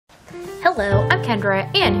Hello, I'm Kendra,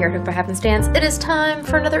 and here at HookedByHappenstance, it is time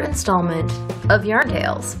for another installment of Yarn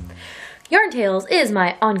Tales. Yarn Tales is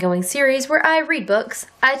my ongoing series where I read books,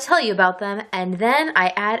 I tell you about them, and then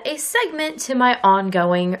I add a segment to my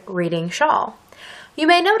ongoing reading shawl. You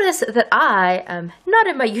may notice that I am not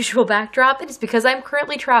in my usual backdrop. It is because I'm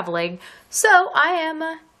currently traveling, so I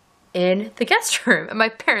am in the guest room at my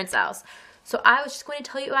parents' house. So I was just going to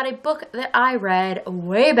tell you about a book that I read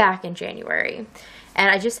way back in January, and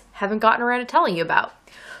I just haven't gotten around to telling you about.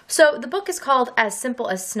 So the book is called As Simple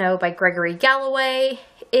as Snow by Gregory Galloway.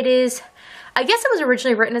 It is, I guess it was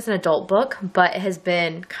originally written as an adult book, but it has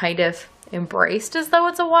been kind of embraced as though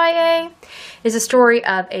it's a YA. It's a story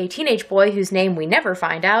of a teenage boy whose name we never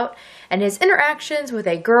find out, and his interactions with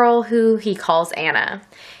a girl who he calls Anna.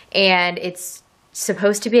 And it's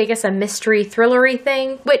supposed to be, I guess, a mystery thrillery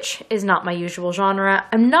thing, which is not my usual genre.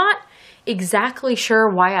 I'm not exactly sure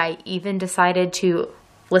why I even decided to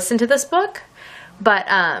listen to this book, but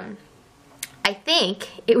I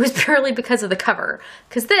think it was purely because of the cover,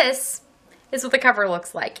 because this is what the cover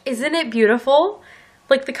looks like. Isn't it beautiful?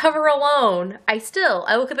 Like, the cover alone, I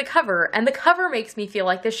look at the cover, and the cover makes me feel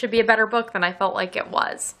like this should be a better book than I felt like it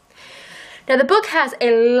was. Now, the book has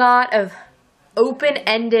a lot of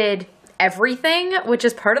open-ended everything, which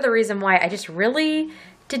is part of the reason why I just really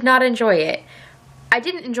did not enjoy it. I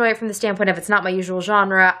didn't enjoy it from the standpoint of it's not my usual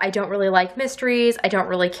genre. I don't really like mysteries. I don't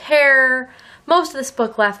really care. Most of this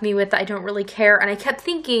book left me with I don't really care, and I kept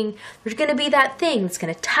thinking there's going to be that thing that's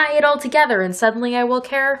going to tie it all together and suddenly I will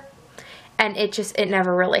care. And it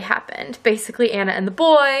never really happened. Basically, Anna and the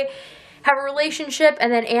boy have a relationship,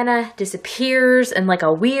 and then Anna disappears in like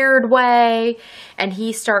a weird way, and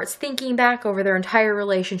he starts thinking back over their entire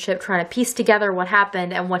relationship, trying to piece together what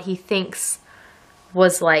happened and what he thinks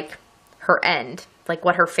was like her end, like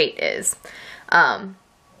what her fate is. And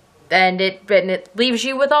it leaves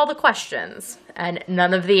you with all the questions and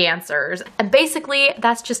none of the answers. And basically,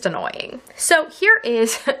 that's just annoying. So here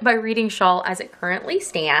is my reading shawl as it currently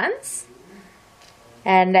stands.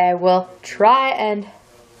 And I will try and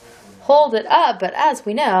hold it up, but as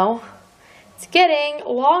we know, it's getting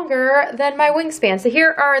longer than my wingspan. So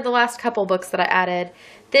here are the last couple books that I added.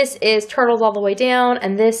 This is Turtles All the Way Down,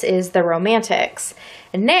 and this is The Romantics.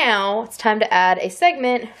 And now it's time to add a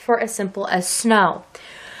segment for As Simple as Snow.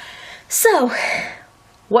 So,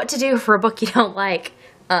 what to do for a book you don't like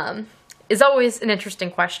is always an interesting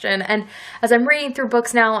question. And as I'm reading through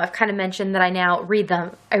books now, I've kind of mentioned that I now read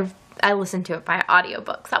them. I listen to it by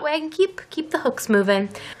audiobooks. That way I can keep the hooks moving.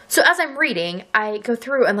 So as I'm reading, I go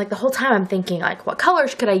through and like the whole time I'm thinking like, what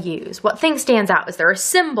colors could I use? What thing stands out? Is there a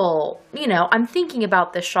symbol? You know, I'm thinking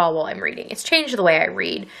about this shawl while I'm reading. It's changed the way I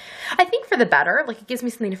read. I think for the better, like it gives me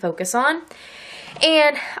something to focus on.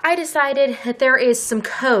 And I decided that there is some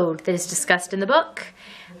code that is discussed in the book,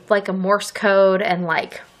 like a Morse code and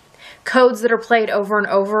like codes that are played over and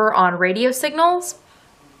over on radio signals.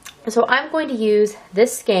 So I'm going to use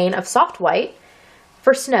this skein of soft white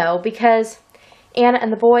for snow because Anna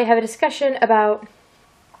and the boy have a discussion about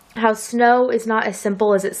how snow is not as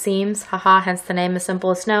simple as it seems. Haha, hence the name As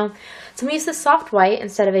Simple as Snow. So I'm going to use this soft white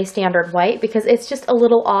instead of a standard white because it's just a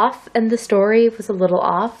little off and the story was a little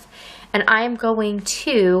off. And I am going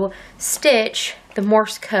to stitch the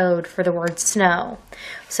Morse code for the word snow.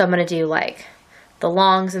 So I'm going to do like the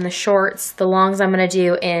longs and the shorts. The longs I'm going to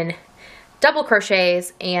do in double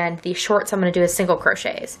crochets, and the shorts I'm going to do as single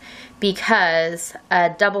crochets because a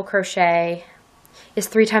double crochet is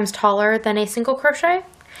 3 times taller than a single crochet.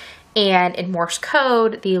 And in Morse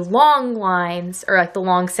code, the long lines, or like the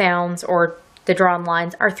long sounds or the drawn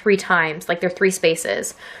lines, are 3 times, like they're 3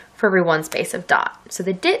 spaces for every 1 space of dot. So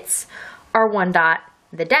the dits are 1 dot,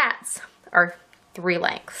 the dats are 3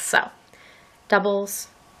 lengths. So doubles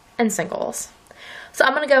and singles. So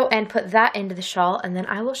I'm going to go and put that into the shawl, and then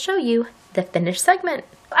I will show you the finished segment.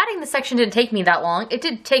 Adding the section didn't take me that long. It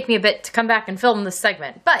did take me a bit to come back and film this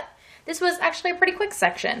segment, but this was actually a pretty quick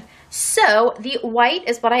section. So the white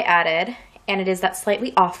is what I added, and it is that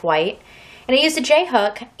slightly off white. And I used a J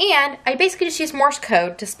hook, and I basically just used Morse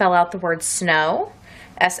code to spell out the word snow,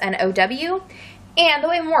 S-N-O-W. And the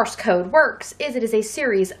way Morse code works is it is a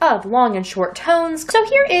series of long and short tones. So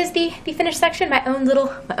here is the finished section, my own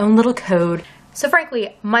little code. So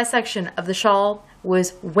frankly, my section of the shawl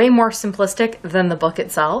was way more simplistic than the book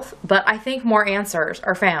itself, but I think more answers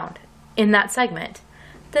are found in that segment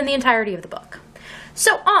than the entirety of the book.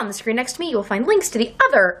 So on the screen next to me, you will find links to the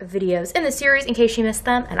other videos in the series in case you missed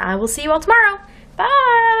them, and I will see you all tomorrow.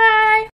 Bye!